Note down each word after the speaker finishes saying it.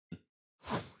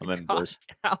I'm in, boys.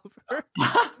 Caliber.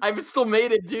 I've still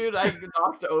made it, dude. I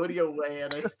knocked Odie away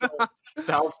and I still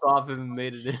bounced off and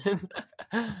made it in.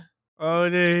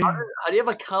 Odie. How do you have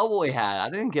a cowboy hat? I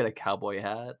didn't get a cowboy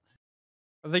hat.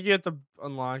 I think you have to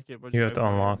unlock it. But You have to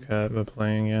unlock it by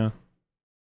playing, yeah.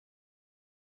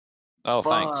 Oh,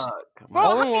 thanks. Bro,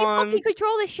 how do you Hold on. fucking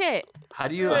control this shit? How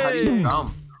do you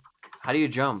jump? How do you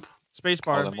jump?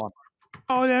 Spacebar. All in one.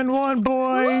 All in one,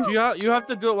 boys. You have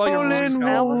to do it while you're running.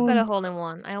 I almost got a hole in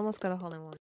one. I almost got a hole in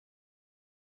one.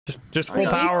 Just I full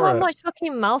need power so it. much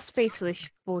fucking mouse space for this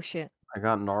bullshit. I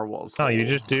got narwhals. No, you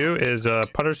just do is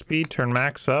putter speed, turn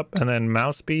max up, and then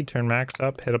mouse speed, turn max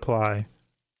up, hit apply.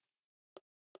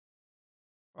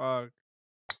 I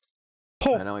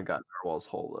know I got narwhal's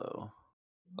hole though.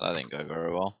 That didn't go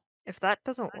very well. If that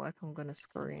doesn't work, I'm gonna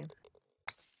scream.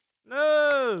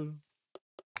 No.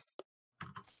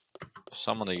 For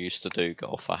someone who used to do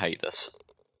golf, I hate this.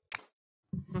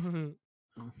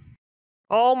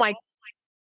 Oh my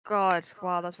god!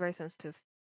 Wow, that's very sensitive.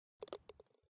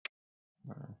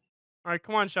 All right,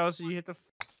 come on, Chelsea. You get the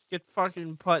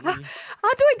fucking button.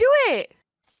 How do I do it?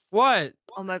 What?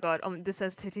 Oh my god! This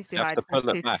says titties too You high. have to This says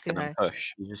pull it titties back too and then high.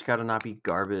 push. You just gotta not be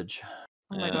garbage.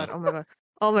 Oh my Yeah. god! Oh my god!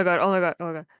 Oh my god! Oh my god! Oh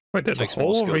my god! Wait, there's a Takes more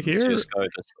hole skill over than here? just go this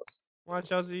way. Come on,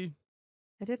 Chelsea.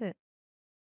 I did it.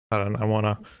 I don't know, I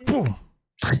wanna... Boom.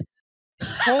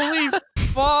 Holy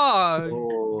fuck!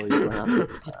 Oh, you went outside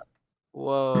the path.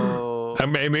 Whoa.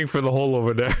 I'm aiming for the hole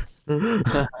over there.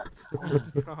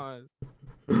 God.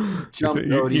 Jump,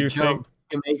 you Odie, think- jump.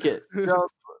 You can make it.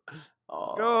 Jump.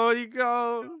 Oh. Go, you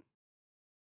go.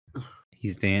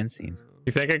 He's dancing.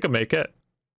 You think I could make it?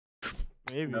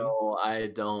 Maybe. No, I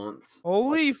don't.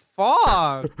 Holy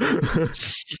fuck!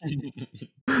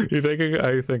 You think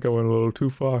I think I went a little too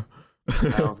far. I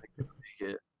don't think you can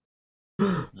make it.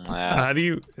 Yeah. How do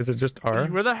you... Is it just R?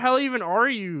 Where the hell even are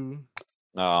you?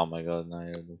 Oh my god,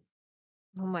 no.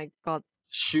 Oh my god!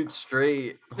 Shoot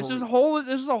straight. This Holy-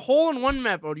 is a hole in one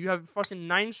map, Odie. You have fucking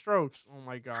 9 strokes. Oh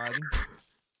my god.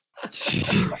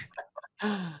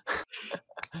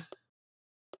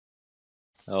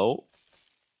 Oh.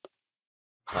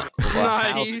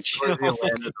 Nice. You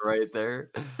landed right there.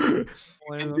 You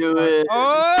can do it.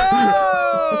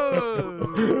 Oh!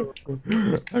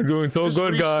 I'm doing so Just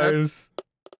good, reset. guys.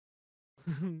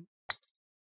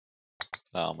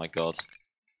 Oh my god.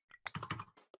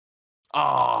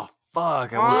 Oh,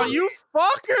 fuck. Oh, you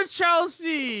fucker,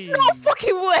 Chelsea! No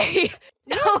fucking way!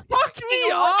 You fucked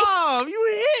me up!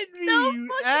 You hit me, No you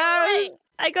fucking ass! way!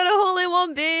 I got a hole in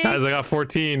one, bitch. Guys, I got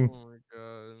 14. Oh my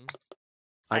god.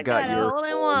 I got got a your hole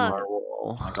in hole, one.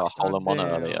 Narwhal. I got a hole in one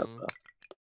Goddamn. earlier.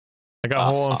 I got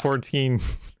Ah, hole in fuck. 14.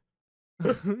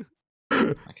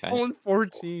 Okay. Hole in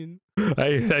 14. I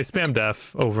spammed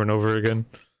F over and over again.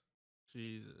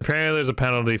 Jesus. Apparently there's a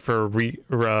penalty for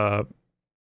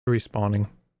respawning.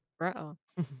 Bro.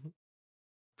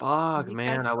 Fuck, You man.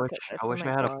 guys I look wish at this, I oh wish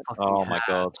my I had God. a fucking Oh my hat.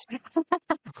 god.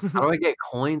 How do I get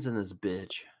coins in this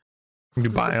bitch? You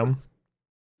buy them.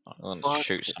 I'm gonna Fuck.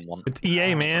 shoot someone. It's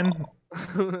EA, man.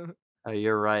 Oh,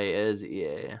 you're right. It is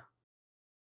EA.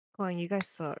 Come on, you guys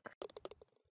suck.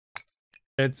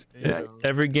 It's Yeah.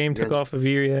 every game took off of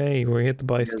EA where you hit the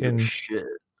buy You guys are skins. Shit.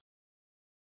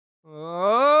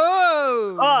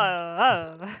 Oh!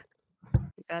 Oh.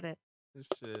 You got it. This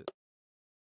shit.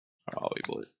 Oh,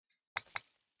 we would. Too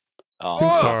Oh,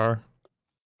 Oh! far.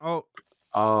 Oh,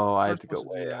 Oh, I We're have to go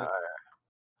supposed to do way that. higher.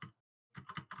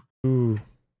 Ooh.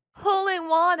 Hole in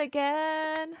one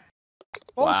again.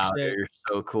 Wow, bullshit. you're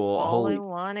so cool. Hole Holy in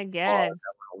one fuck, again. that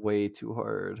went way too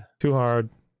hard. Too hard.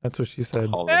 That's what she said.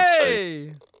 hole in two.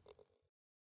 Hey!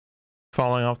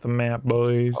 Falling off the map,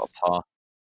 boys. Got a par.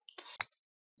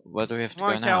 Where do we have to Come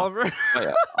go on, now? Caliber. Wait,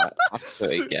 I have to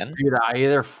do it again. Dude, I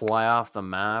either fly off the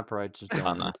map or I just I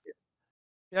don't know. make it.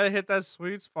 You gotta hit that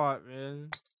sweet spot, man.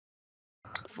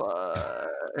 Fuck.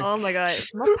 Oh my god.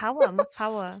 More power, more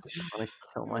power. I want to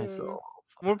kill myself.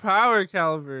 More power,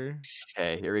 Caliber.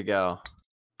 Okay, here we go.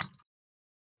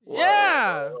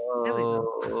 Yeah! There we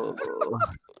go. Whoa.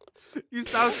 You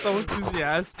sound so You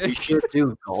enthusiastic. should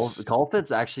do golf. Golf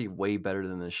it's actually way better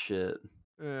than this shit.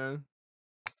 Yeah.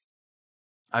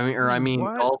 I mean,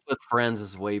 What? golf with friends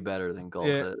is way better than golf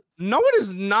Yeah. it. No, it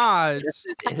is not. Yes,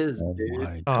 it is, Oh dude.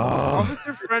 my All Oh. with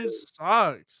your friends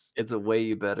sucks. It's a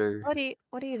way better. What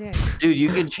are you doing? Dude, you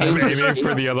can change the aiming shape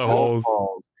for of the other golf holes.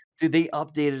 balls. Dude, they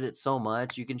updated it so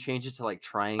much. You can change it to like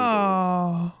triangles.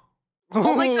 Oh.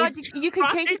 Oh my god, you can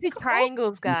change it to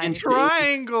triangles, You can guys. change-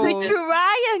 Triangle. The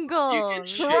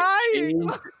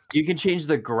triangle. You can change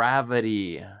the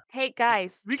gravity. Hey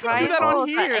guys, We can try do that all on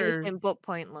of that here. anything but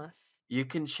pointless. You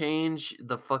can change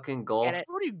the fucking golf. Get it?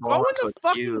 Odie, ball go in the to a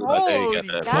fucking cube. I do hole, get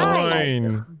Odie. it.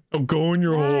 Fine. Oh, go in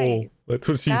your hole. Guys. That's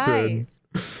what she said.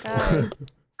 Guys,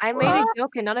 I made a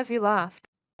joke and none of you laughed.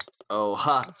 Oh,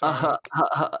 ha, I'm ha, ha,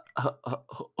 ha, ha, ha,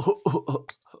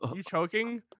 ha. You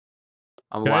choking?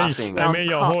 I'm Guys, laughing. I made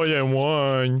your Cock. hole in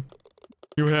one.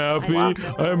 You happy? laughed.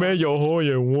 I made your hole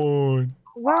in one.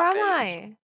 Where am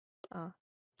I?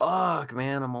 Fuck,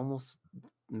 man, I'm almost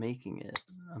making it.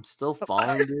 I'm still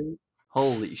falling, dude.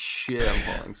 Holy shit, I'm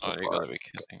falling so Oh, you far. gotta be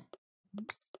kidding.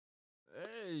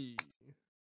 Hey.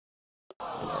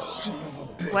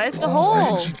 Where's the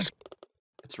hole?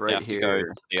 It's You right have to go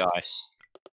here. to the ice.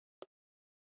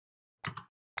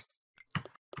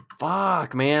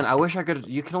 Fuck, man. I wish I could.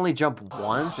 You can only jump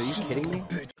once. Are you kidding me?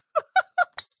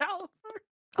 Caliper.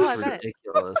 Oh, I got it.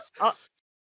 Ridiculous.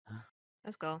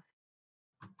 Let's go.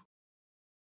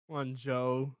 Come on,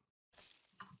 Joe.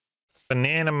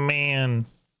 Banana man.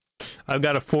 I've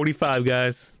got a 45,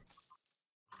 guys.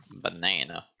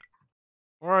 Banana.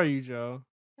 Where are you, Joe?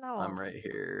 No. I'm right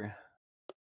here.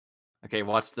 Okay,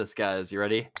 watch this, guys. You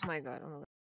ready? Oh my god.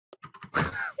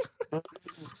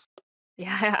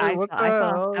 Yeah, I what saw. the I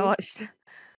saw. I hell? watched.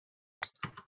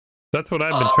 That's what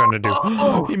I've been trying to do.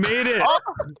 Oh! He made it.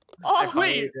 Oh,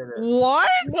 Wait, what?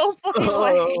 no fucking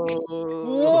way.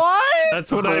 What?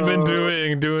 That's what I've been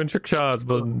doing trick shots,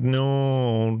 but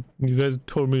no, you guys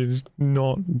told me to just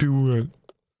not do it.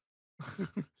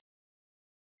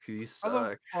 You How the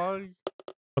suck. fuck?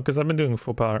 Because I've been doing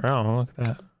full power. Oh, look at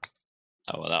that.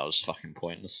 Oh, well, that was fucking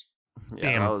pointless.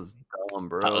 Yeah, Damn. that was dumb,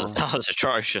 bro. That was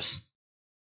atrocious.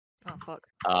 Oh fuck.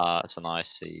 It's an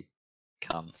icy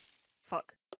cunt.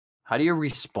 Fuck. How do you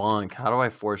respawn? How do I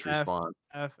force F. respawn?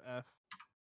 F.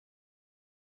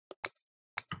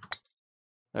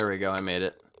 There we go. I made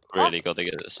it. Really got to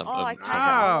get it some. Oh, I tried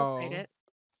Ow. to made it.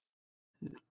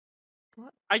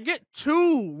 I get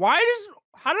 2.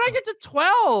 How did I get to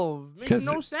 12? Makes 'Cause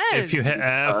no sense. If you hit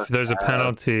F, there's a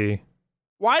penalty.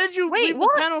 Why did you Wait, leave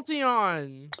what? the penalty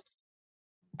on?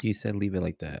 You said leave it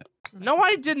like that. No,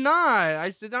 I did not. I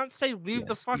did not say leave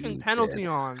the Yes, fucking you penalty did.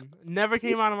 on. Never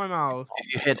came out of my mouth.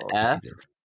 If you hit Oh, F, you did.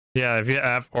 Yeah, if you hit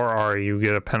F or R, you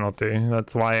get a penalty.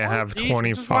 That's why I have See, which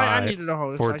is why I 25. needed a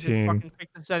host. So I 14. could fucking pick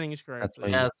the settings That's correctly. why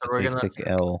yeah, you so we're gonna click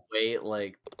L. wait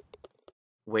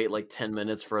like 10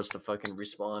 minutes for us to fucking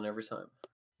respawn every time.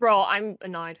 Bro, I'm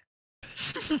annoyed.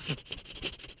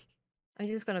 I'm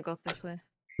just gonna go this way.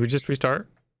 We just restart?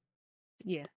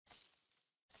 Yeah.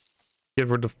 Get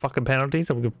rid of fucking penalties?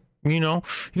 So we can, you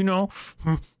know,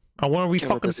 I want to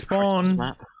fucking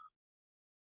spawn.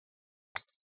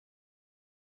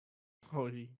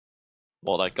 Holy.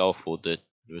 What that golf ball did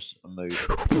was a move.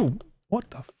 Ooh, what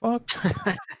the fuck?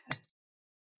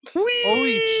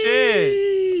 Holy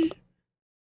shit.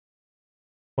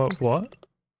 What?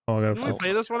 Oh, I Didn't we gotta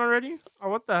play this one already? Oh,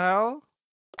 what the hell?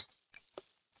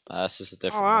 This is a Oh,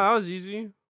 different wow, one. that was easy.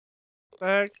 What the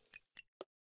heck?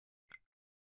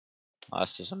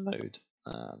 This is a mood.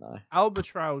 No.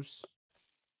 Albatross.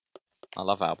 I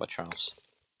love albatross.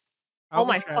 Oh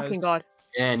my Albatross. fucking god.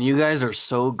 Man, you guys are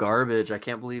so garbage. I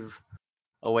can't believe.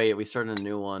 Oh wait, we started a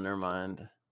new one. Never mind.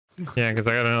 Yeah, because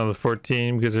I got another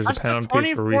 14 because there's That's a the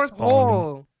penalty for 24th respawn.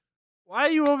 hole. Why are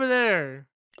you over there?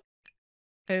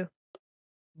 Who?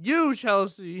 You,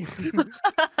 Chelsea.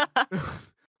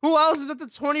 Who else is at the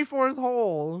 24th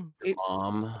hole? Oops.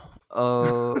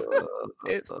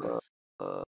 Oops.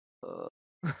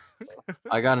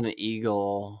 I got an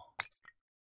eagle.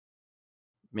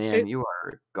 Man, you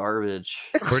are garbage.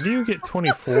 Where do you get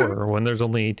 24 when there's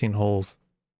only 18 holes?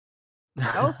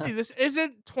 Chelsea, this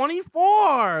isn't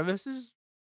 24. This is...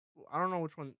 I don't know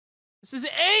which one. This is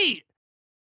 8.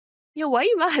 Yo, why are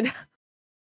you mad?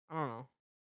 I don't know.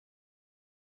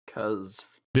 Cause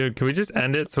Dude, can we just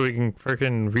end it so we can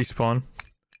freaking respawn?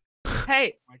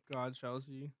 Hey. My God,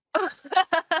 Chelsea.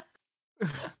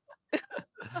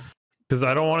 Because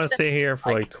I don't want to stay here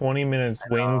for like 20 minutes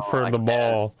waiting for the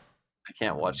ball. I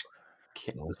can't watch.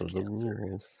 Those are the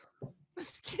rules.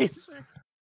 Cancer.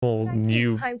 Well, Guys, take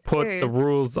you time to put do. the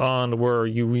rules on where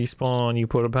you respawn, you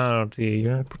put a penalty. You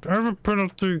don't put a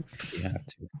penalty. You have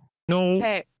to. No,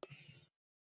 Hey.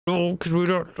 no, because we're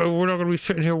not gonna be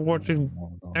sitting here watching.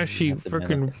 No, you Actually, have to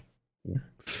freaking. manifest. You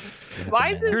have to Why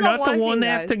is this You're not not the one working, that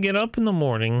have guys? to get up in the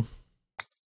morning.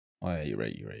 Oh yeah, you're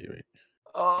right.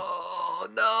 Oh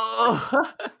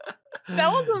no!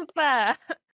 That wasn't fair.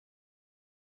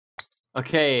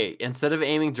 Okay, instead of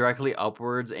aiming directly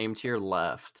upwards, aim to your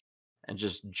left and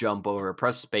just jump over.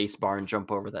 Press spacebar and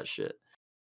jump over that shit.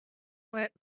 What?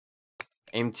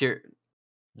 Aim to your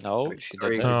No, she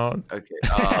Are you- didn't. Oh,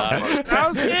 Okay.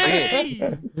 Chelsea!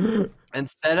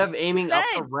 Instead of aiming up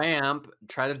the Dead. ramp,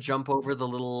 try to jump over the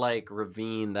little like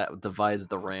ravine that divides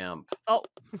the ramp. Oh,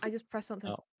 I just pressed something.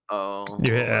 Oh. Oh,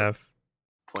 you hit well, F. that's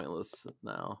pointless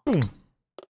now.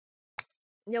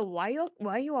 Yo, why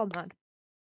are you all mad?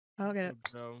 I don't get it.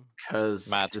 Because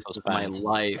Matt this was is my banned.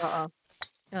 life.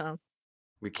 Uh-oh.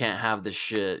 We can't have this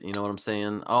shit. You know what I'm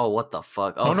saying? Oh, what the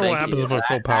fuck? I Oh, wonder what thank happens you. if I That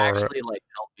full power it. actually like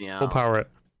helped me out. Full power it.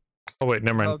 Oh wait,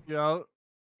 never mind. Help you out.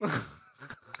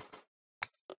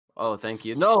 Oh, thank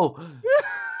you. No.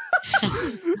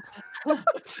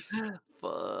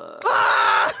 Fuck.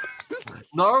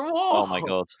 Narwhal. Oh my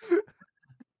god.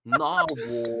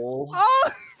 Narwhal. Oh!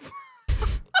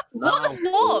 What the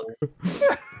Narwhal.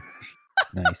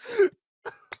 Nice.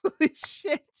 Holy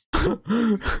shit.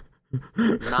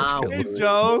 Narwhal. Hey,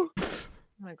 Joe. Oh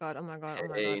my god, oh my god, oh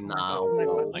my Hey, god, oh my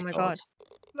god, nah. oh my god.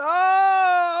 No!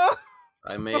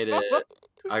 I made it.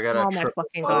 I got a Oh my triple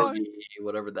fucking god. bogey,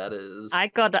 whatever that is. I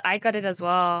got it as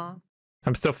well.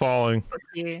 I'm still falling. Fuck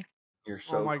you. You're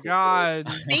so Oh my cool.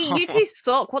 god. See, you two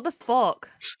suck. What the fuck?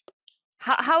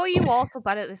 How are you all so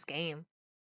bad at this game?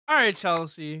 Alright,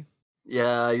 Chelsea.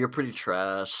 Yeah, you're pretty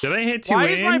trash. Did I hit you Why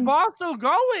in? is my boss still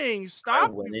going? Stop,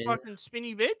 you winning. fucking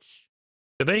spinny bitch.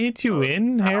 Did I hit you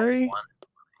in, Harry?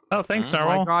 Oh, thanks, Hmm? Oh my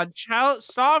Narwhal. god,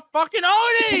 stop fucking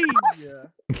owning!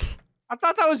 I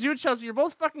thought that was you, Chelsea. You're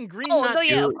both fucking green. Oh nut- no,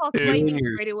 yeah, of Dude, course, dude, blaming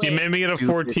you're- straight away. You made me get a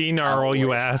Stupid 14, Narwhal, you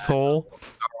cowboy. asshole.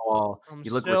 Narwhal, I'm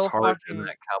you look still retarded fucking- in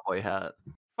that cowboy hat.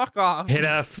 Fuck off. Hit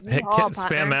F. Hit, Oh, spam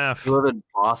partner. F. You live in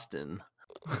Boston.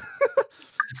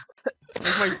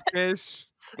 Like my fish.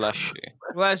 Bless you.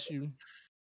 Bless you.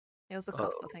 It was a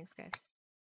couple. Oh. Thanks, guys.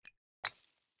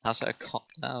 How's it a cop?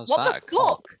 How's What that the a cop?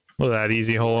 fuck? Well, that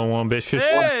easy hole in one, bitches.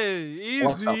 Hey,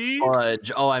 What the easy.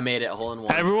 fudge? Oh, I made it. Hole in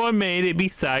one. Everyone made it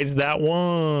besides that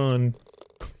one.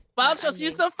 Wow, Chelsea,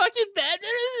 you're so fucking bad.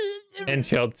 And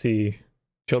Chelsea.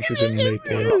 Chelsea didn't make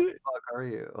Where it. the fuck are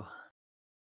you?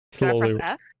 Did I press Slowly.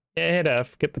 F? Yeah, hit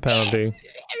F. Get the penalty.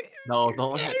 No,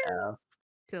 don't hit F.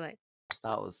 Too late.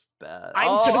 That was bad. I'm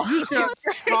oh, gonna- You should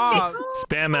stop.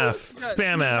 Spam F.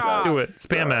 Spam F. Stop. Do it.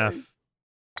 Spam Sorry. F.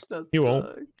 that You won't.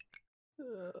 sucked.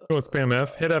 Go spam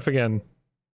F. Hit F again.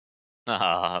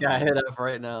 Ah, Yeah, hit F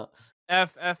right now.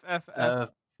 F, F, F, F.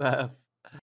 F.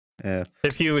 F.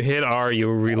 If you hit R,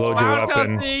 you reload your Wow,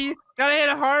 weapon. Chelsea. Gotta hit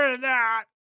it harder than that.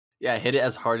 Yeah, hit it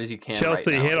as hard as you can.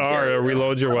 Chelsea, right now. hit Yeah, R, yeah.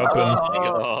 reload your weapon.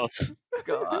 Oh, God.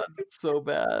 God, it's so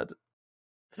bad.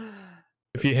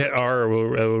 If you hit R, it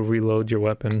will reload your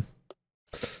weapon.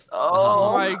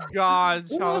 Oh Oh, my god,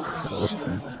 Chelsea.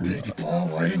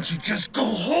 Why didn't you just go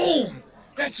home?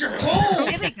 That's your home.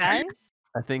 Really, guys?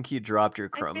 I think you dropped your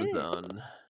I did. chromosome.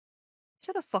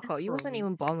 Shut the fuck up. You wasn't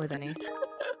even born with any.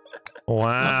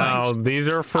 Wow, these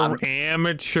are for I'm-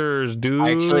 amateurs, dude.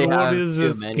 I actually What have is too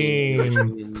this many, game? which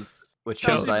means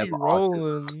Chelsea I be have autism.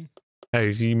 rolling.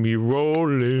 I see me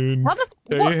rolling. What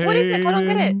the? What is this? I don't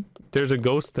get it. There's a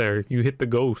ghost there. You hit the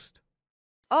ghost.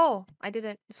 Oh, I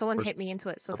didn't. Someone We're hit me into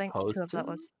it. So thanks supposed to whoever that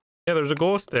to? was. Yeah, there's a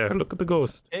ghost there. Look at the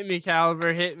ghost. Hit me,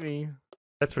 Caliber. Hit me.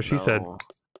 That's what she said. No.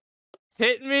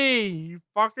 Hit me, you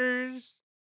fuckers.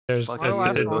 There's, Fuck, the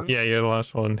last one. yeah, you're the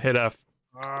last one. Hit F.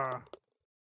 Ah.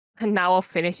 And now I'll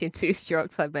finish in 2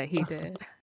 strokes. I bet he did.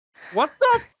 What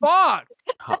the fuck?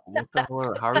 What the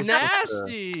hell? How are we supposed to?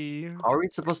 Nasty. How are we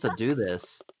supposed to do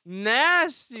this?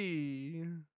 Nasty.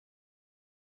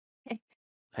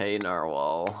 Hey,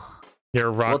 Narwhal. You're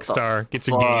a rock What the star. Get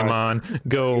your game fuck? on.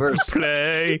 Go You're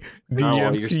play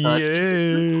Narwhal, you're such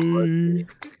a DMCA.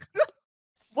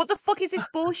 What the fuck is this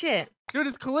bullshit? Dude,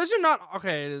 is collision not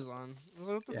okay? It is on.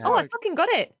 What the Yeah. Oh, I fuck? fucking got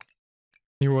it.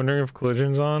 You're wondering if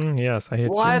collision's on? Yes, I hit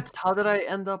you. What? How did I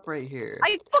end up right here?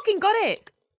 I fucking got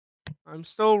it. I'm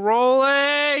still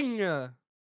rolling. I'm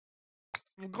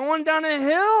going down a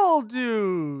hill,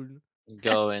 dude.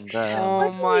 Going down. Oh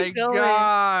Look at my me going.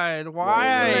 god.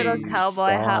 Why? Little Hey, cowboy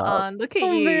hat stop. on. Look at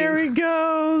Oh, you. there he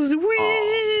goes. Whee!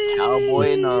 Oh,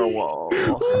 Cowboy Narwhal. That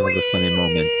was a funny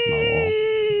moment. Narwhal.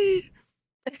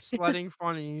 Sledding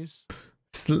funnies.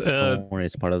 Don't worry,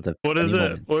 it's part of the. What is funny it?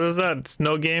 moments. What is that?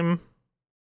 Snow game?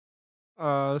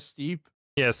 Steep.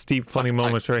 Yeah, steep funny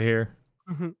moments right here.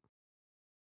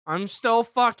 I'm still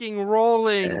fucking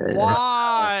rolling.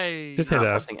 Why? Just hit Not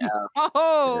F. pressing F.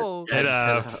 Oh, Yeah, Hit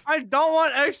just F. I don't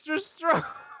want extra stroke.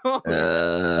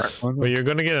 Well, you're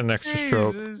gonna get an extra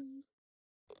stroke. Jesus.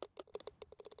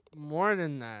 More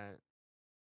than that.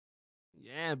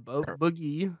 Yeah,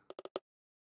 boogie.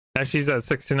 Now she's at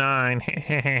 69.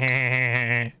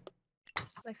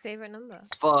 My favorite number.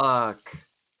 Fuck.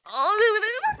 Oh,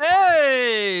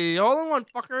 Hey, hold on, one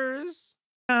fuckers.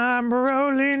 I I'm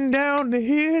rolling down the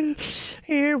hill.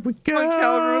 Here we go. Come on,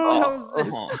 Caliber, what the hell is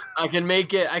this? Oh, I can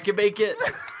make it. I can make it.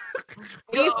 Are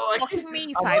you Go, I fucking can-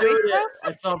 me, I'm Cyber? doing it.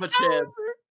 I still have a chance.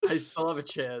 I still have a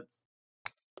chance.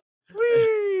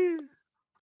 Whee!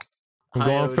 I'm Hi,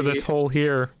 going for this Odie. hole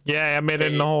here. Yeah, I made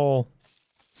it in the Hey. hole.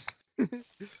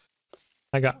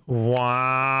 I got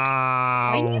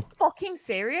Are you wow. fucking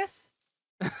serious?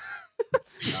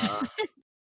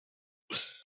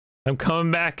 I'm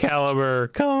coming back, Caliber.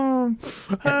 Come,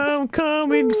 I'm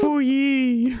coming for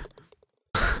ye.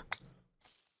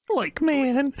 Like,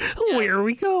 man, where are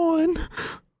we going?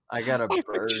 I got a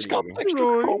birdie. just got extra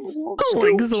Zoink. chromosomes.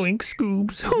 Like Zoink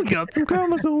Scoobs. We got some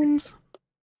chromosomes.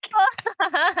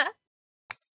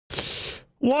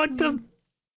 What the?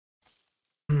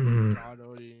 Hmm. God,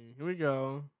 Odie. Here we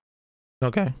go.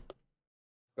 Okay.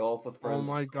 Golf with friends.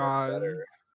 Oh my is far God. better.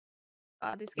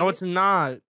 This No, game it's is-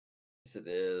 not. Yes, it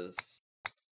is.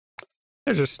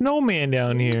 There's a snowman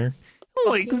down here.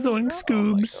 Like Fucking Zoink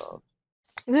Oh my Scoobs.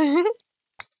 God.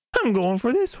 I'm going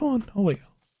for this one. Oh wait.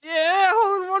 Yeah,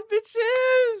 hole in one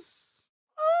bitches.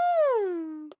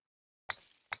 Ooh.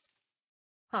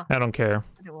 I don't care.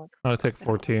 That didn't work. I'll take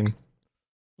 14.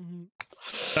 Mhm.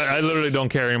 I literally don't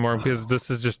care anymore because this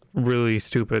is just really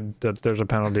stupid that there's a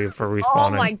penalty for respawning. Oh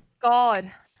my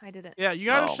god. I did it. Yeah, you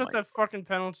gotta Oh shut my that fucking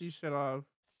penalty shit off.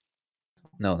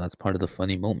 No, that's part of the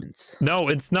funny moments. No,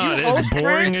 it's not. You It's host boring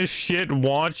Branch? as shit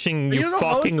watching Are you you the host,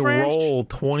 fucking Branch? roll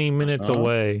 20 minutes Huh?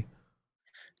 away.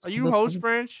 Are you host,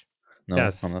 Branch? No,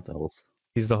 Yes. I'm not the host.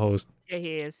 He's the host. Yeah,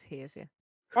 he is. He is, yeah.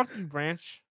 Fuck you,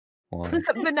 Branch. Why?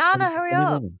 Banana, hurry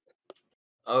up.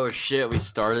 Oh shit, we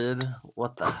started?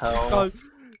 What the hell? Oh,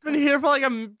 been here for like a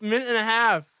minute and a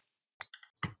half.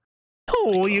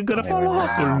 Oh, you're gonna fall off.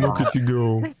 Oh, look at you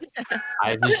go.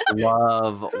 I just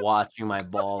love watching my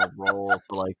ball roll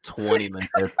for like 20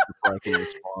 minutes before I can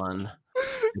respond.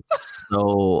 It's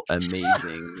so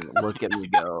amazing. Look at me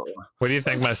go. What do you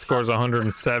think my score's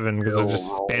 107 because I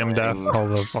just spammed F Rolling. all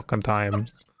the fucking time.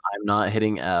 I'm not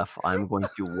hitting F. I'm going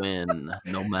to win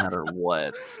no matter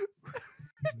what.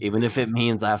 Even if it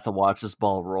means I have to watch this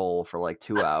ball roll for like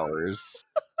 2 hours.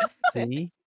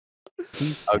 See?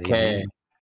 Okay.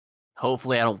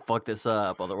 Hopefully I don't fuck this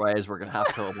up. Otherwise, we're gonna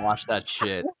have to watch that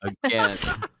shit again.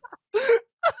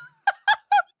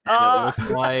 And it looks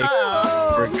like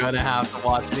we're gonna have to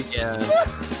watch it again.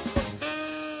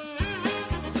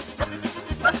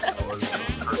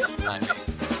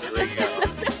 Here we go.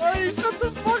 Hey, shut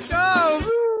the fuck up!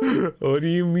 What do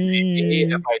you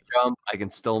mean? If I jump, I can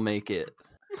still make it.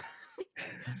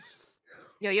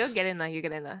 Yo, you'll get in there. You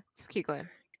get in there. Just keep going.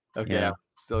 Okay, Yeah. I'm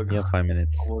still Yeah, 5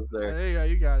 minutes. almost there. There you go,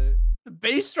 you got it. The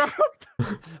bass drop?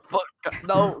 Fuck,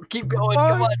 no, keep going,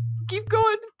 come on. Keep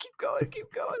going, keep going,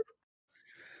 keep going.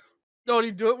 No,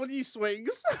 you do it when he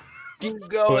swings. Keep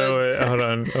going. Wait, hold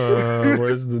on.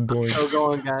 Where's the I'm doink? still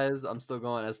going, guys. I'm still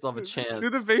going. I still have a chance. Do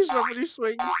the bass drop when he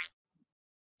swings.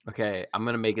 Okay, I'm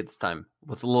gonna make it this time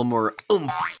with a little more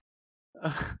oomph.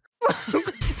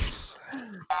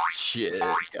 Shit,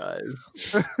 guys.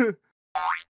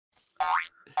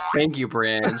 Thank you,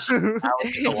 Branch. I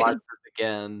was gonna watch this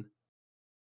again.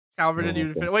 Calvin didn't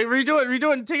even finish. Wait, redo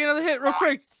it. Take another hit real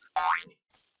quick.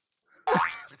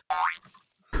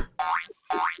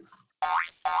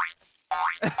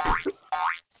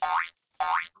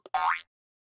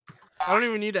 I don't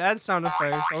even need to add sound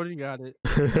effects. I already got it.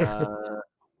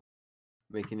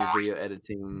 Making your video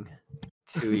editing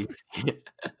too easy.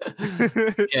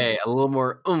 Okay, a little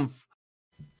more oomph.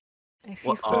 If you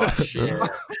What? Oh fall- shit.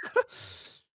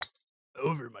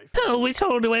 Over my. Oh, which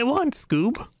hole do I want,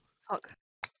 Scoob? Fuck.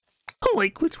 Oh,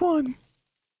 like which one?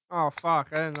 Oh fuck!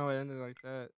 I didn't know it ended like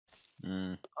that.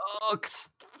 Mm. Oh,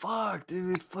 fuck,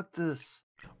 dude. Fuck this.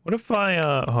 What if I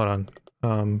hold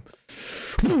on.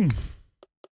 Boom.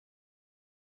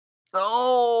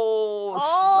 Oh,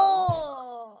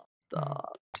 Oh!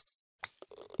 stop.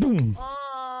 Boom.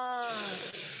 Oh!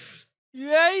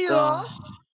 Yeah. Stop.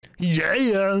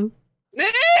 Yeah.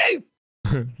 Move!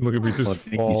 Look at me Oh, just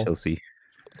thank you, fall. Chelsea.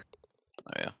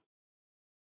 Oh yeah.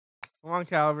 Come on,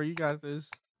 Calvin, you got this.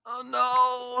 Oh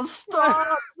no!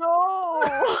 Stop! No!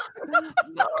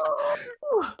 No!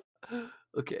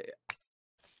 Okay.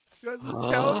 You got this,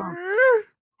 Oh. Calvin.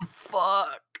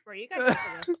 Fuck. Bro, you guys are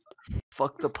good.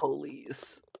 Fuck the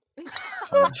police.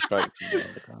 Someone strike from the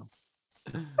underground.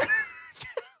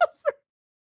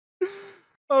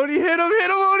 Odie hit him!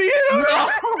 Odie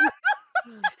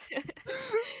hit him!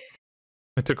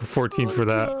 I took a 14 for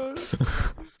that.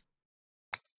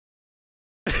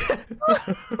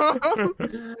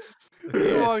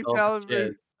 Okay, Come I on, still have a Calvin.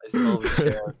 chance. I still have a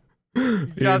chance.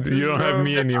 you got this, don't have bro.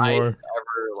 me If I anymore. ever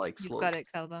like You've slow. got it,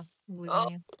 Calva. I'm believing Oh.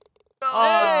 you.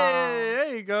 Hey,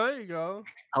 there you go. There you go.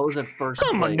 I was in first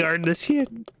I'm gonna place. guard this shit.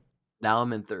 Now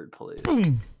I'm in third place.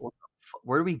 Boom.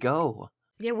 Where do we go?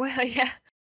 Yeah, well, yeah.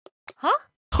 Huh?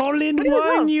 Hole in Where do we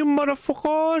one, go? you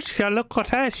motherfuckers. Yeah, look at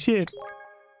that shit.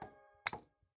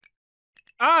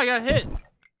 Ah, I got hit.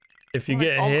 If you Oh my-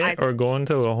 get oh hit my- or go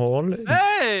into a hole,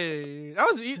 Hey, that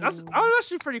was that was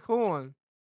actually a pretty cool one.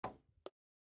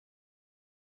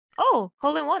 Oh,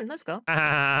 hole in one. Let's go.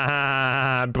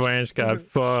 Branch got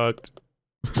fucked.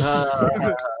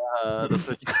 That's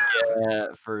what you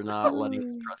get for not letting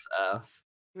us press F.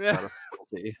 Yeah. Not a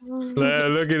penalty.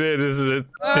 Look at it. This is it.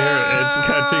 Here, it's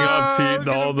catching up to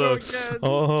we're all gonna go the. again.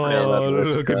 Oh, Yeah, that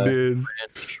looks look at bad. this.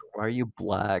 Why are you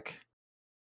black?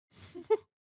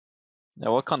 Yeah,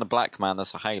 what kind of black man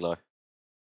has a halo?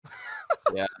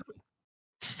 Yeah.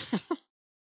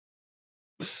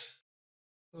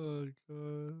 Oh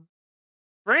god.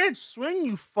 Branch, swing,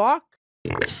 you fuck.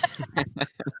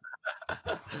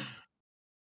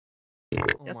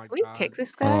 Oh my Can we god. kick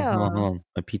this Hold guy? on, hold on, Or... hold on.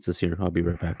 My pizza's here. I'll be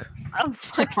right back. Oh,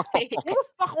 fuck's sake. Who the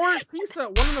fuck orders pizza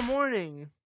at 1 in the morning?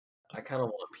 I kind of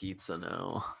want pizza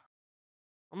now.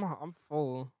 I'm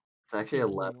full. It's actually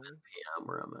 11 p.m.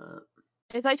 where I'm at.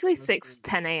 It's actually That's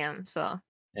 6:10 a.m. So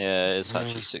Yeah, it's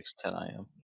actually 6:10 a.m.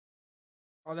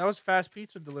 Oh, that was fast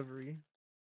pizza delivery.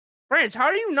 Branch, how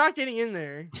are you not getting in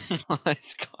there? It's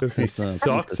got- Because he That's,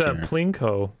 sucks pizza at center.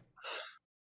 Plinko.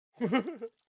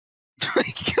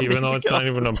 Even though it's not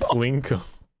even a Plinko.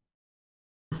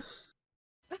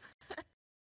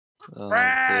 Oh,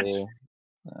 Branch! dear.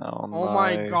 Oh, Oh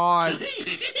my no. god.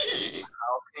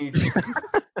 How can you just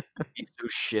be so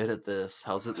shit at this?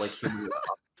 How's it like humanly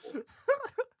possible?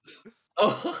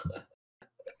 Oh.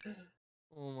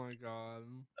 Oh my god.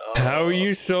 How are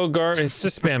you so garbage? It's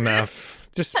just spam F.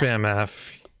 Just spam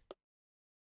F.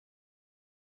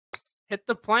 Hit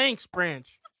the planks, Branch.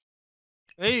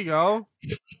 There you go.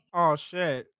 Oh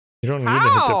shit. You don't need to hit the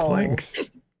How?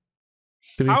 planks.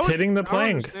 Because How he's would- hitting the I don't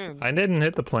planks. understand. I didn't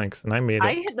hit the planks and I made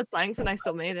I it. hit the planks and I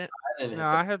still made it. I didn't hit No,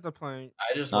 I hit the plank.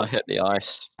 I just I went hit the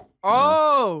ice.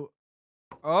 Oh.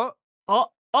 Oh, Oh,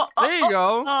 oh, oh, there you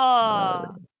go.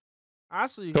 oh. I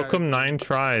see you Took guys. him 9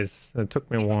 tries. It took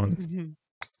me 1.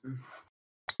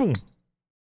 Boom.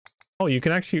 Oh, you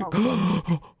can actually.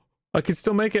 I can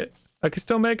still make it. I can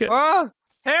still make it. Oh,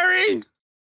 Harry!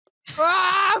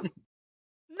 Ah!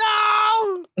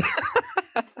 No!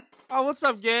 Oh, what's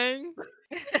up, gang?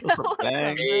 What's up,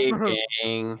 Gang. Hey, man?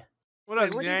 gang. What Wait,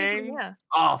 up, what did you do? gang? Yeah.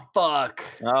 Oh, fuck.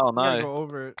 Oh, You gotta no. go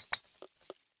over it.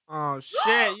 Oh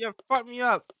shit! You fucked me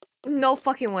up. No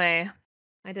fucking way.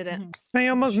 I did it. I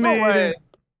almost No made way. it.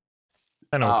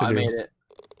 I know Oh, what to I do. made it.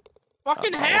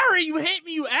 Fucking Oh. Harry, you hit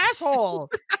me, you asshole!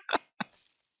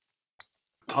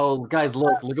 Oh, guys,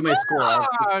 look at my score. I have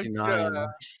Ah, 69.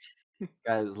 yeah.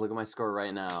 Guys, look at my score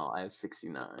right now. I have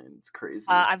 69. It's crazy.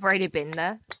 I've already been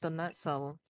there, done that,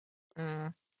 so. No,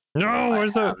 I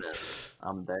where's the. haven't.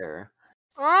 I'm there.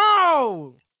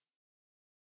 Oh!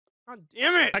 God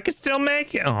damn it! I can still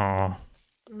make it. Oh.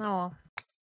 No.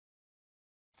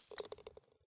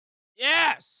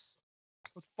 Yes!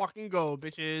 Let's fucking go,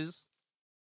 bitches.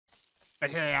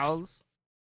 Bitches.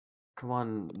 Come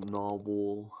on,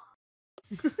 Narwal.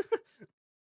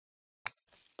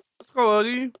 Let's go,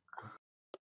 Eddie.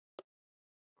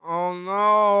 Oh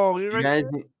no! You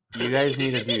ready? You guys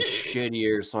need to do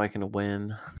shittier so I can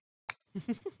win.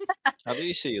 How do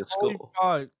you see your Holy score?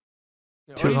 fuck.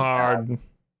 Yeah, Too Eddie's hard.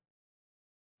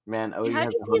 Man, How OU do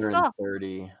has you see your score?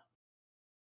 130.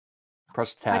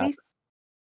 Press How do tab. you...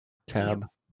 Tab.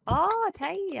 Oh,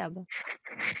 tab.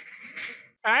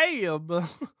 bad.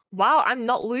 Wow, I'm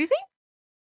not losing?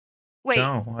 Wait.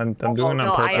 No, I'm doing it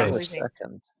no, on I am You're purpose. losing.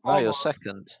 second. No, you're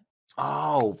second.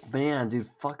 Oh, man, dude,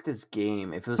 fuck this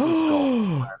game. If it was just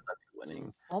golf, I'd be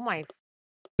winning. Oh my.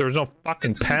 There was no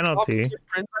fucking penalty.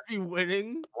 Prince might be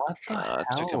winning. What the I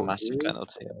took a hell, massive dude?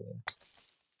 penalty.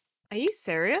 Are you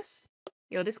serious?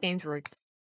 Yo, this game's rigged.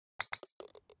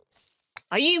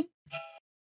 Are you?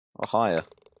 Or higher.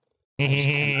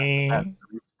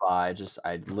 I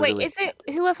literally. Wait, is it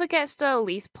whoever gets the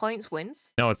least points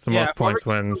wins? No, it's the Yeah, most points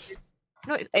whoever- wins.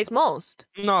 No, it's most.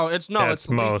 No, it's no, Yeah, it's it's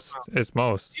the least most. amount. It's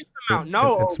most. Least amount.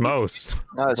 No, It's most.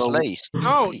 No, it's Well, least.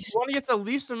 No, you Least. want to get the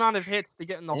least amount of hits to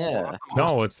get in the hole. Yeah. not the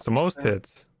most. No, it's the most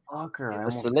hits. Fucker, I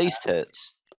That's the almost least had it.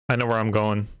 hits. I know where I'm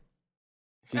going.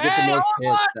 If you get the Hey, most oh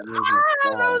hits, my that means you God,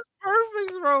 that fall. was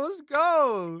perfect, bro. Let's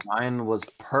go. Mine was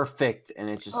perfect, and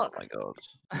it just Oh my god.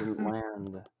 didn't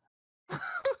land.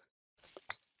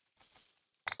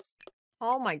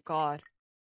 Oh my god.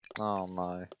 Oh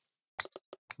no.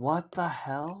 What the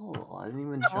hell? I didn't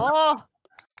even jump. Oh,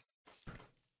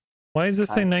 Why does it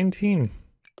say 19?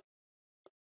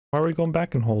 Why are we going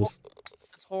back in holes?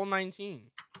 It's hole 19.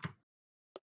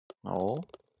 Oh,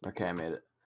 Okay, I made it.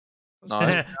 no.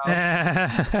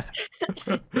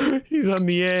 He's on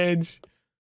the edge.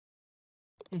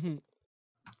 Everyone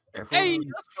Hey,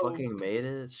 let's go. fucking made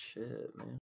it. Shit,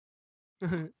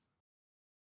 man.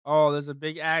 Oh, there's a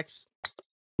big axe.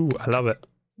 Ooh, I love it.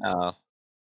 Oh.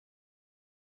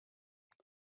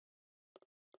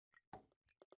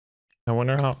 I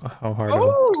wonder how hard it'll...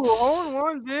 Oh, hole in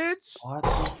one, bitch. What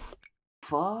the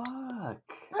fuck?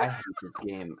 I hate this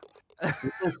game. This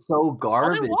is so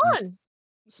garbage. Only one.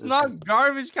 It's This not is-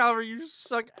 garbage, Calvary. You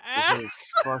suck This ass.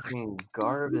 is fucking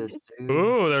garbage, dude.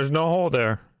 Ooh, there's no hole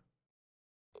there.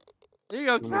 There you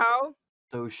go, Dude, Cal.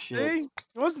 So shit. See?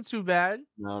 It wasn't too bad.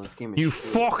 No, this game is You shit.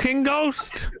 fucking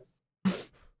ghost!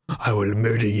 I will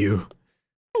murder you.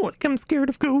 Like I'm scared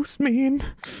of ghosts, man.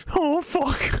 Oh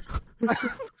fuck.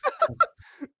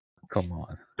 Come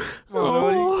on. Come on,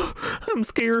 Odie. Oh, I'm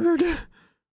scared.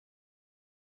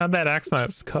 How'd that axe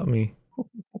knife cut me?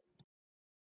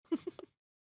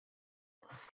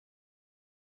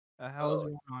 The hell is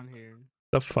going on here?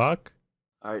 The fuck?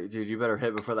 Alright, dude, you better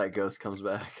hit before that ghost comes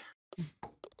back.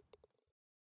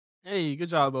 Hey, good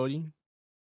job, Odie.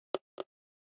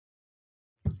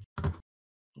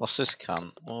 What's this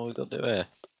cunt? What we got to do here?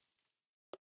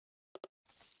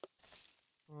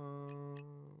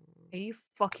 Are you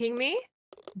fucking me?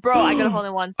 Bro, I got a hole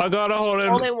in one. I got a hole in.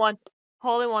 Hole in one.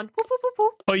 Hole in one. Boop, boop, boop,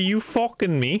 boop. Are you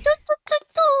fucking me? Doo, doo, doo,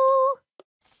 doo.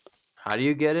 How do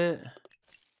you get it?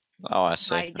 Oh, I By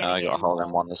see. getting I it got a in hole the in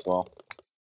hole. one as well.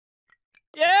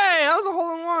 Yay, that was a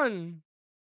hole in one.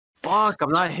 Fuck, I'm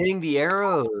not hitting the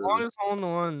arrows. Longest hole in the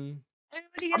one.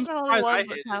 Everybody I'm gets a hole in surprised I one.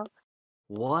 hit it. How?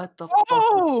 What the fuck?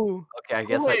 Oh! Okay, I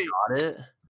guess wait. I got it.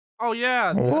 Oh,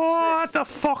 yeah. That's What the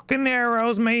fucking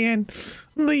arrows, man?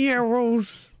 The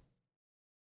arrows.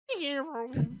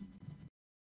 it.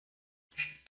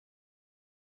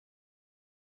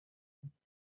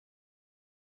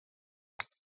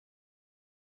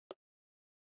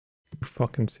 You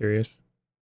fucking serious?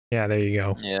 Yeah, there you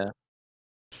go. Yeah.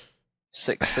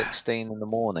 6:16 in the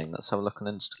morning. Let's have a look on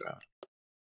Instagram.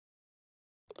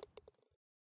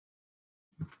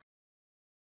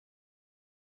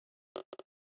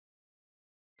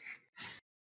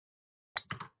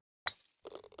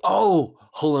 Oh,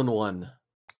 hole in one.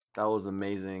 That was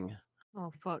amazing.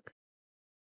 Oh, fuck.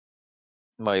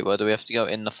 Wait, where do we have to go?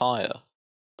 In the fire?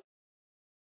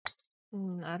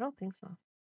 I don't think so.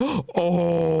 Oh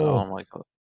Oh, my god.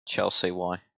 Chelsea,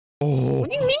 why? oh. What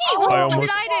do you mean? I What almost- did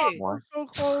I do? Why? So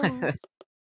close.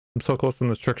 I'm so close in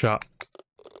this trick shot.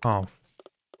 Oh,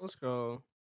 Let's go.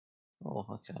 Oh,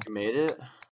 okay. You made it?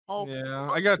 Oh, Yeah,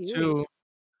 fuck I got you. 2.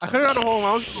 I could have got a hole in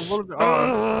one. I was just a little bit off.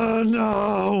 oh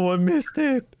no! I missed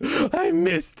it. I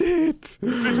missed it.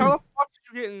 Bitch, how the fuck did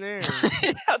you get in there?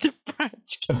 How did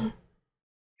branch go?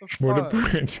 Where the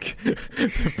fuck? branch?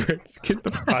 The branch get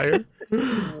the fire.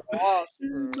 Lost,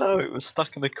 bro. No, it was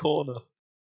stuck in the corner.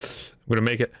 I'm gonna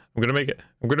make it. I'm gonna make it.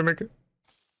 I'm gonna make it.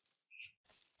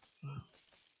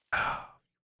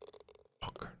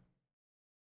 Fucker.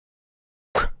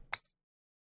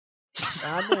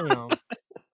 Goddamn.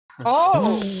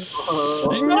 Oh!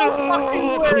 No No!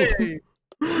 fucking way!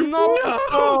 No!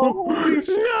 Holy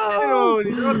shit,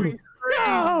 Odie, that would've been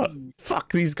No! crazy.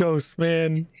 Fuck these ghosts,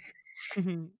 man. That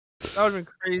would've been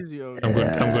crazy, Odie.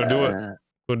 I'm gonna do it. Gonna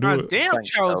do God it. damn, Thanks,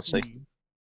 Chelsea. Chelsea.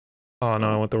 Oh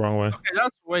no, I went the wrong way. Okay,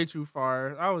 that's way too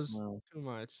far. That was No. too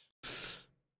much.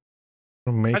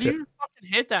 I'll How make do it. you fucking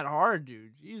hit that hard,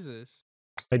 dude? Jesus.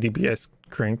 My DPS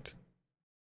cranked.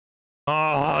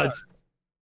 Oh, it's.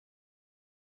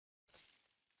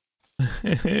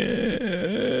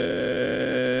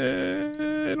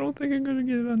 I don't think I'm gonna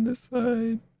get it on this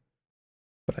side,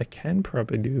 but I can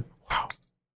probably do. Wow.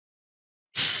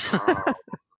 Oh,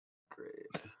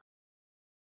 great.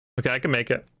 Okay, I can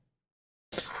make it.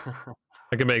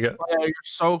 I can make it. Oh, yeah, you're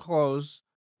so close.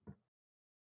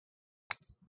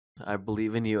 I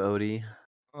believe in you, Odie.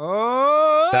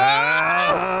 Oh!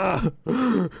 Ah!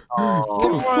 Oh, Too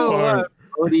more to the far. left.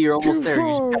 Odie, you're almost Too there.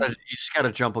 far. You just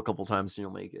gotta jump a couple times and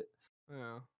you'll make it.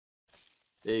 Yeah.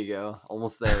 There you go.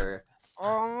 Almost there.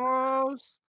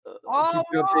 Almost. Keep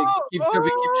jumping. Keep jumping.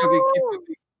 Keep jumping. Keep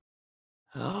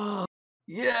jumping.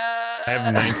 Yeah. I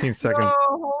have 19 seconds. No,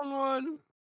 hole in one.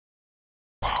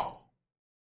 Wow.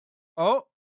 Oh.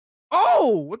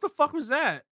 Oh! What the fuck was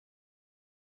that?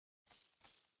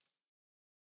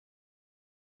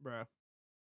 Bruh.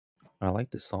 I like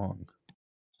this song.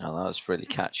 Oh, that's really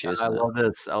catchy, I isn't it? love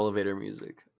this elevator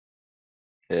music.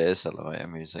 It is elevator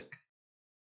music.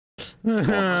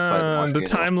 The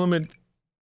time limit.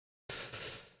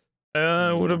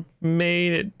 I would have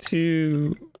made it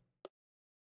to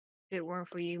it weren't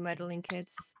for you meddling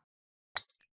kids.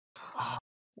 Oh,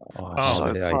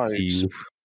 Oh, yeah, I see you.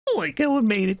 like I would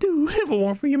made it do. If it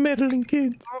weren't for your meddling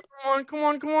kids. Oh, come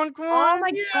on. Oh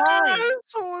my god.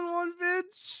 Hole in one,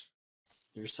 bitch.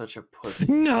 You're such a pussy.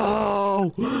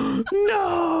 No,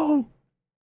 no.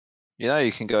 You know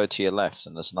you can go to your left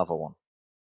and there's another one.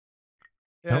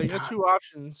 Yeah, you got 2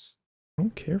 options. I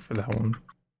don't care for that one.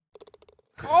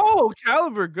 Oh,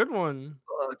 Caliber, good one.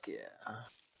 Fuck yeah.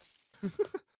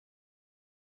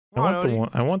 I want the one.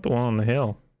 I want the one on the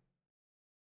hill.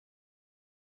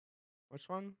 Which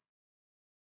one?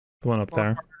 The one up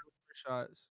there.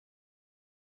 Shots.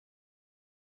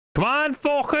 Come on,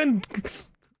 fucking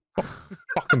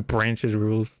branches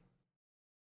rules.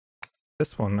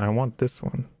 This one. I want this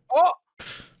one. Oh!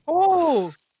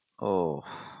 Oh! Oh.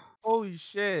 Holy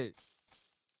shit.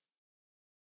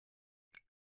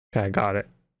 Okay, I got it.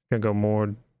 Gonna go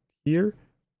more here.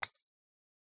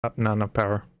 Not enough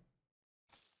power.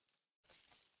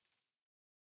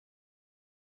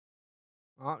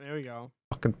 Oh, there we go.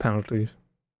 Fucking penalties.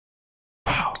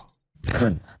 Wow.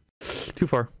 Too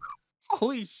far.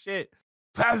 Holy shit.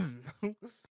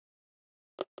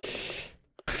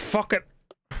 Fuck it.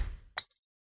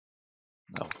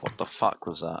 No, what the fuck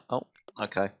was that? Oh,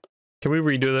 okay. Can we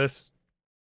redo this?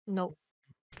 Nope.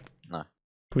 No.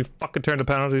 Can we fucking turn the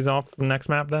penalties off from next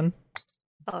map then?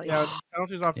 Oh Yeah, yeah.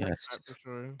 penalties off Yes. next time for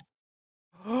sure.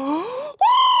 Oh,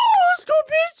 let's go,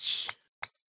 bitch!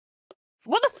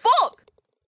 What the fuck?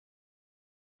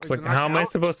 It's Wait, like, they're how am I knocked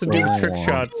out? supposed to do Go trick on.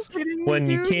 shots Are you kidding when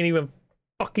me, you dude? can't even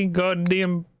fucking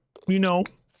goddamn, you know?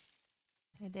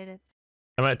 I did it.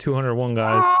 I'm at 201,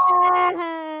 guys.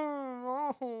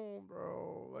 Oh,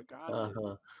 bro. I got it.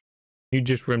 Uh-huh. You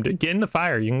just rimmed it. Get in the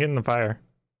fire. You can get in the fire.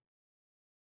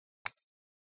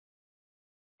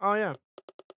 Oh, yeah.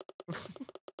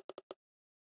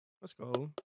 Let's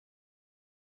go.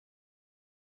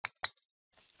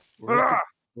 Ah!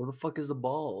 Where the fuck is the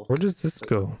ball? Where does this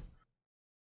go?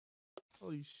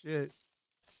 Holy shit.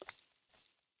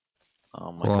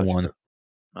 Oh my Wrong god. one.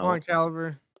 Come on,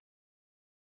 Caliber.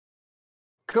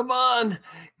 Come on!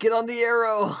 Get on the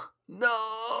arrow!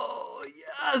 No!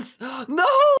 Yes! No!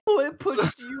 It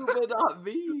pushed you, but not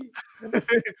me!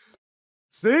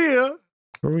 See ya.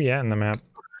 Where are we at in the map?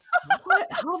 What?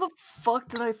 How the fuck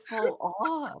did I fall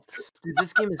off? Dude,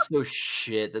 this game is so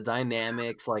shit. The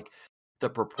dynamics, like, the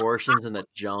proportions and the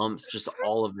jumps, just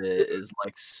all of it is,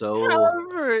 like, so...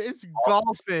 Caliber, it's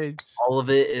golfing. All of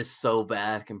it is so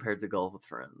bad compared to Golf with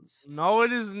Friends. No,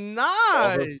 it is Golf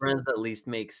not. with Friends at least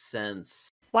makes sense.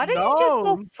 Why don't you just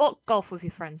go No. fuck golf with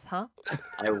your friends, huh?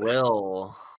 I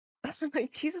will.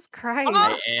 Like, Jesus Christ.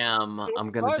 I am.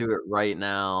 I'm gonna What? do it right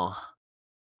now.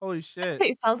 Holy shit.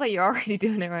 It sounds like you're already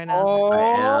doing it right now. I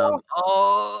am.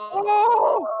 Oh.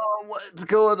 Oh, what's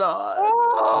going on?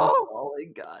 Oh. I'm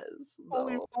falling, guys.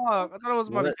 Holy No. fuck. I thought I was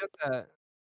about to What? get that.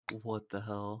 What the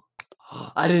hell?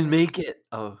 I didn't make it.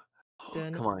 Oh,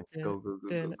 Dun, come on. dun, Go, go, go,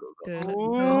 dun, go, go, go. dun,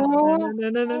 Oh. dun,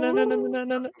 dun, dun, dun, dun, dun, dun, dun,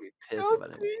 dun. I'm gonna be pissed if I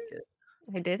didn't make it.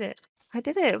 I did it. I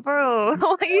did it, bro.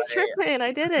 Why are you Hey. tripping?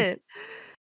 I did it.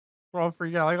 Bro, I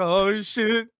forgot. Like, oh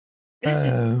shit.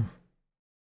 Oh.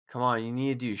 Come on, you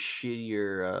need to do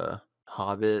shittier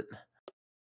Hobbit.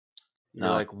 You're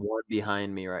No. like one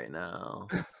behind me right now.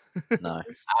 No. I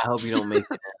hope you don't make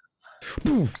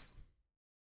it.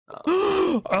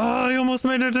 Oh, I almost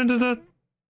made it into the.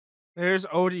 There's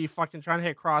Odie fucking trying to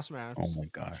hit cross maps. Oh my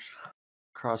gosh.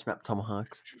 Cross map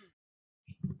tomahawks.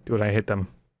 Dude, I hit them.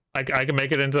 I can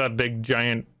make it into that big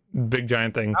giant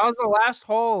thing. That was the last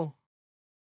hole.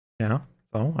 Yeah.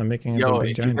 So I'm making it into Yo, a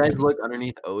big if you giant guys thing. look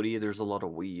underneath Odie, there's a lot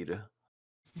of weed. Do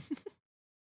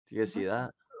you guys see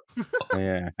that? Oh,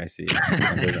 yeah, I see.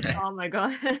 Under the map. Oh my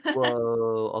god.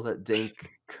 Whoa, all that dank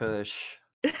kush.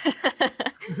 I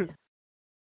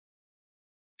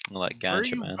like Where are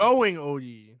ganja, you man. going,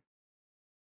 Odie?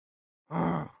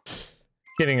 Oh,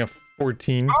 Getting a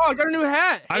 14. I got a new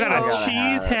hat. I got I a got a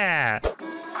cheese hat.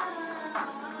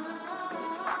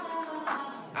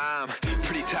 I'm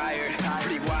pretty tired,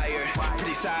 pretty wired,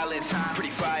 pretty silent,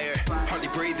 pretty fire. Hardly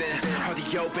breathing,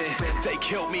 hardly open. They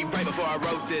killed me right before I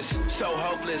wrote this. So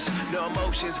hopeless, no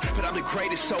emotions, but I'm the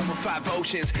greatest soul from 5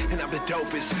 oceans. And I'm the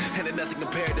dopest, and there's nothing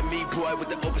compared to me, boy, with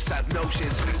the oversized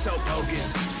notions. So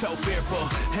bogus, so fearful,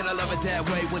 and I love it that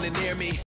way when they're near me.